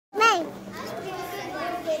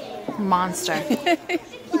Monster.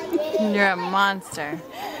 You're a monster.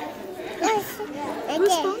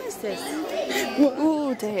 Whose phone is this?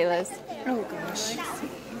 Ooh, Taylor's. Oh gosh.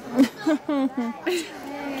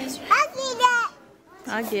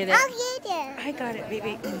 I'll get it. I got it,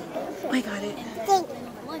 baby. I got it. Don't.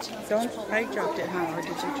 I dropped it, huh? Or did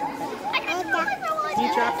you drop it? You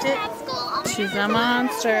dropped it? She's a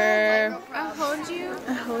monster. I'll hold you.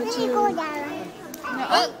 I hold you.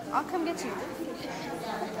 No, I'll come get you.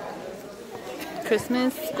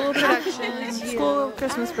 Christmas school production. School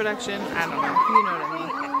Christmas production. I don't know. You know what I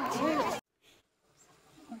mean.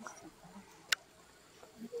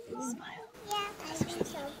 Smile.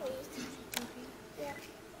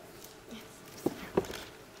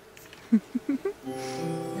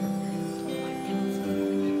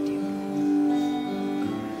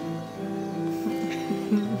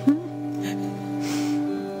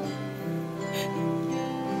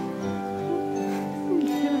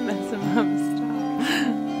 That's a mom stop.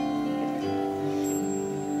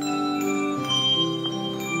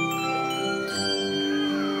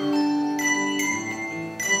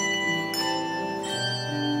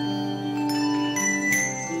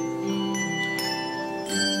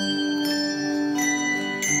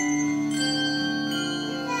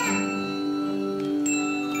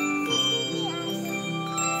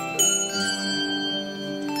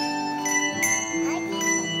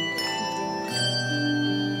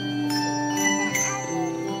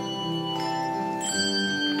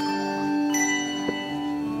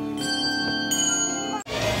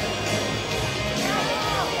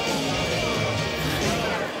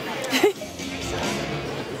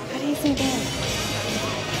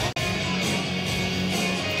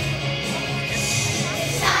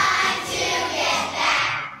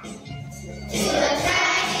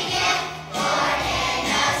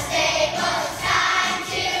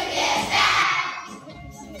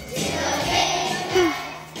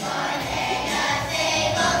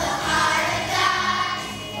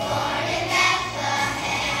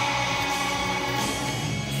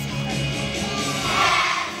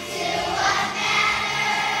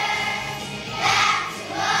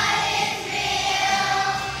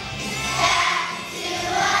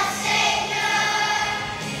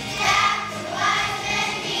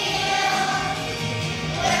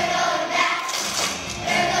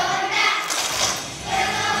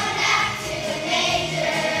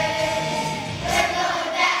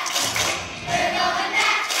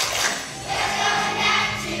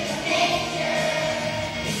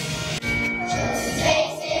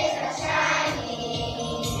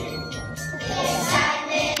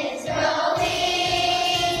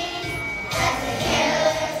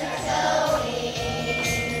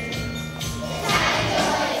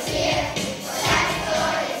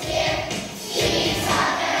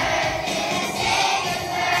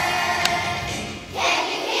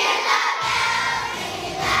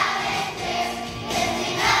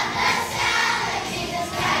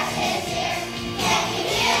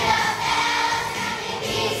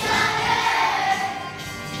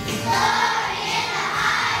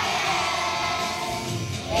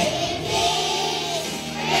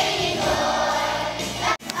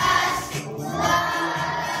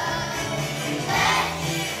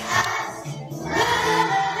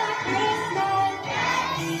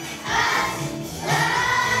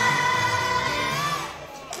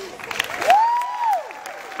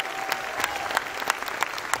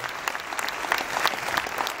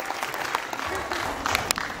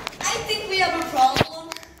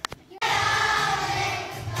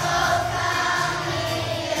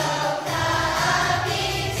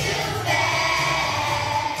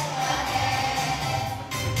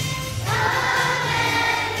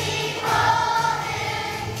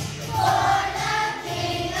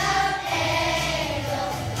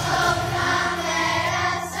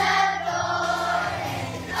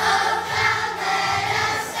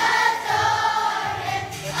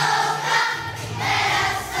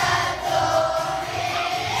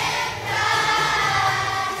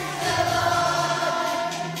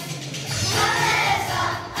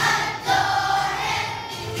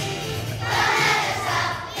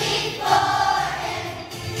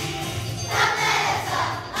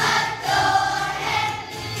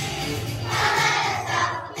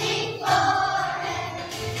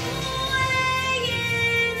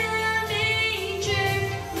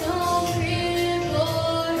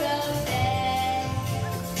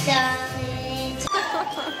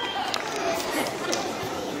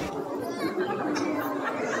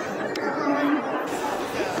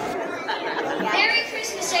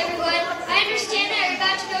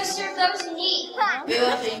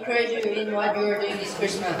 what you are doing this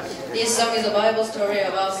Christmas. This song is a Bible story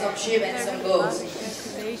about some sheep and some goats.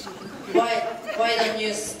 Why don't you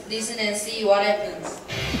listen and see what happens?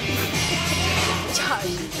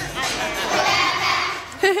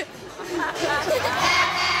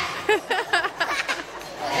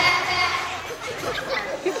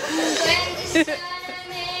 When the Son of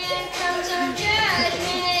Man comes on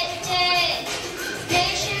Judgment Day,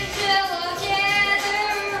 nations will all gather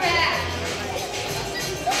around,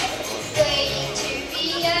 waiting to be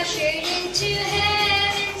ushered into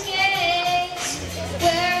heaven's gates,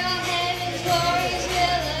 where all heaven's glories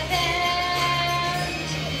will abound.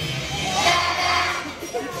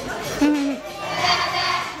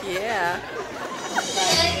 Yeah.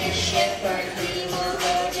 Like a shepherd, we will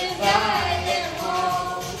go divide them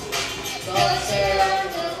all. Goats are on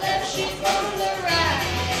the left, sheep on the right.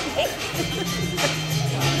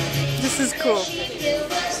 This is cool. Sheep will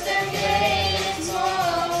bless their great and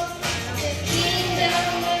small. The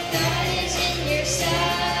kingdom of God is in your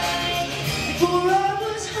sight. For I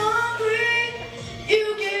was hungry, you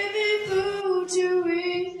gave me food to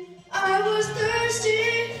eat. I was thirsty,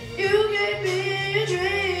 you gave me a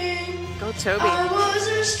drink. Go, Toby. I was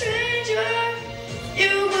a stranger,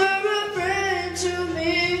 you were a friend to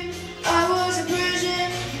me. I was in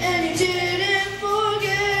prison and you didn't forget.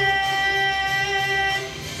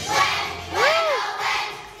 When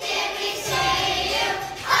did we see you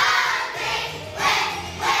hungry? When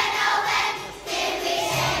did we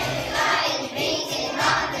see you lying, beating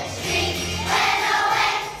on the street? When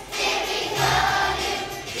did we call you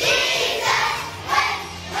Jesus? When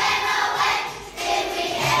did we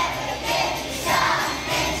ever give you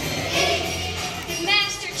something to eat? The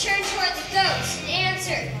master turned toward the goats and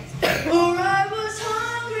answered, For I was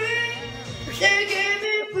hungry, they gave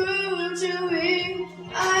me food to eat.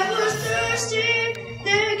 I was thirsty,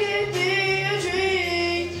 they gave me a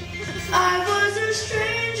drink. I was a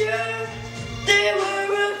stranger, they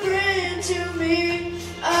were a friend to me.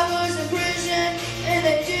 I was in prison and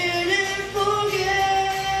they didn't forget.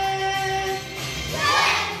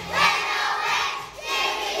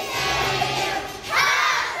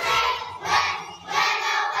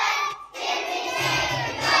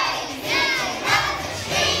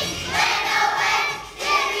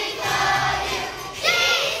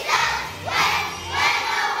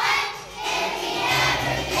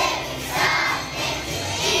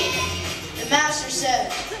 The master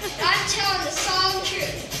said, I'm telling the solemn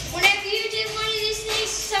truth. Whenever you did one of these things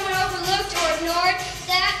someone overlooked or ignored,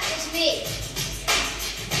 that was me.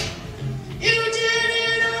 you did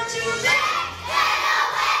it unto me.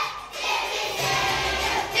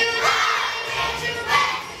 You did it unto me.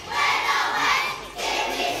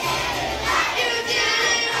 You did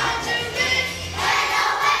it unto me.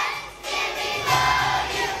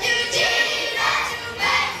 You did it unto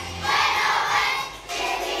me.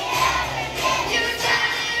 You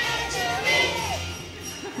did it unto me.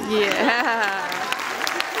 Yeah.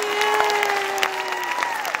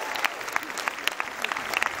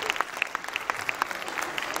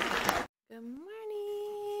 Good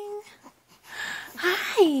morning.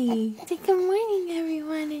 Hi. Say good morning,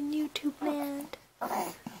 everyone in YouTube land.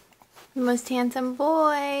 The most handsome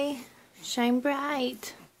boy. Shine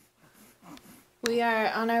bright. We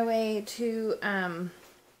are on our way to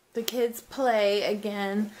the kids' play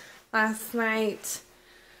again. Last night,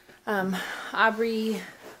 Aubrey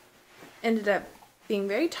ended up being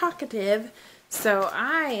very talkative, so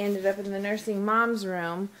I ended up in the nursing mom's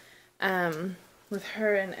room with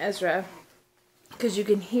her and Ezra, because you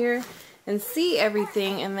can hear and see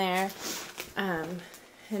everything in there, and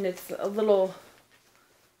it's a little,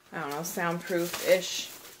 I don't know, soundproof-ish.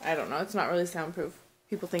 I don't know, it's not really soundproof.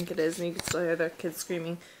 People think it is, and you can still hear their kids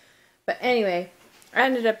screaming. But anyway, I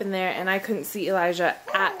ended up in there, and I couldn't see Elijah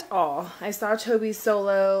at all. I saw Toby's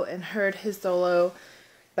solo and heard his solo,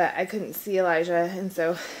 but I couldn't see Elijah, and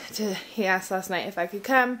so he asked last night if I could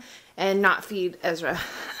come and not feed Ezra.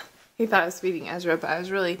 He thought I was feeding Ezra, but I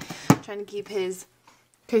was really trying to keep his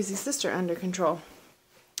crazy sister under control.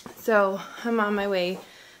 So I'm on my way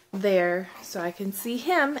there so I can see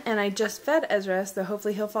him, and I just fed Ezra, so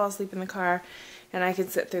hopefully he'll fall asleep in the car and I can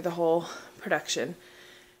sit through the whole production.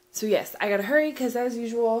 So yes, I gotta hurry because as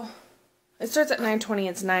usual, it starts at 9:20,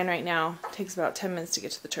 it's 9 right now. It takes about 10 minutes to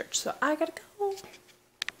get to the church, so I gotta go.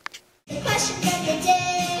 Question of the day.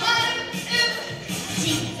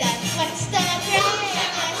 Jesus, what's the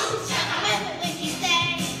greatest moment when you say,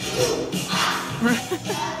 the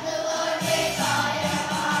Lord with all your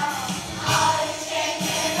heart, all your strength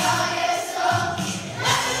and all your soul.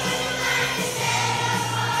 Love it when your mind is set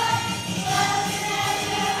apart. Love it at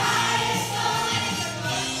your highest goal.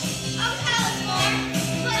 Oh, tell us more.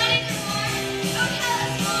 What is more?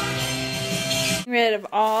 rid of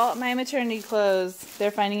all my maternity clothes.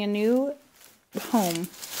 They're finding a new home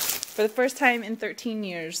for the first time in 13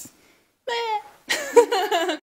 years.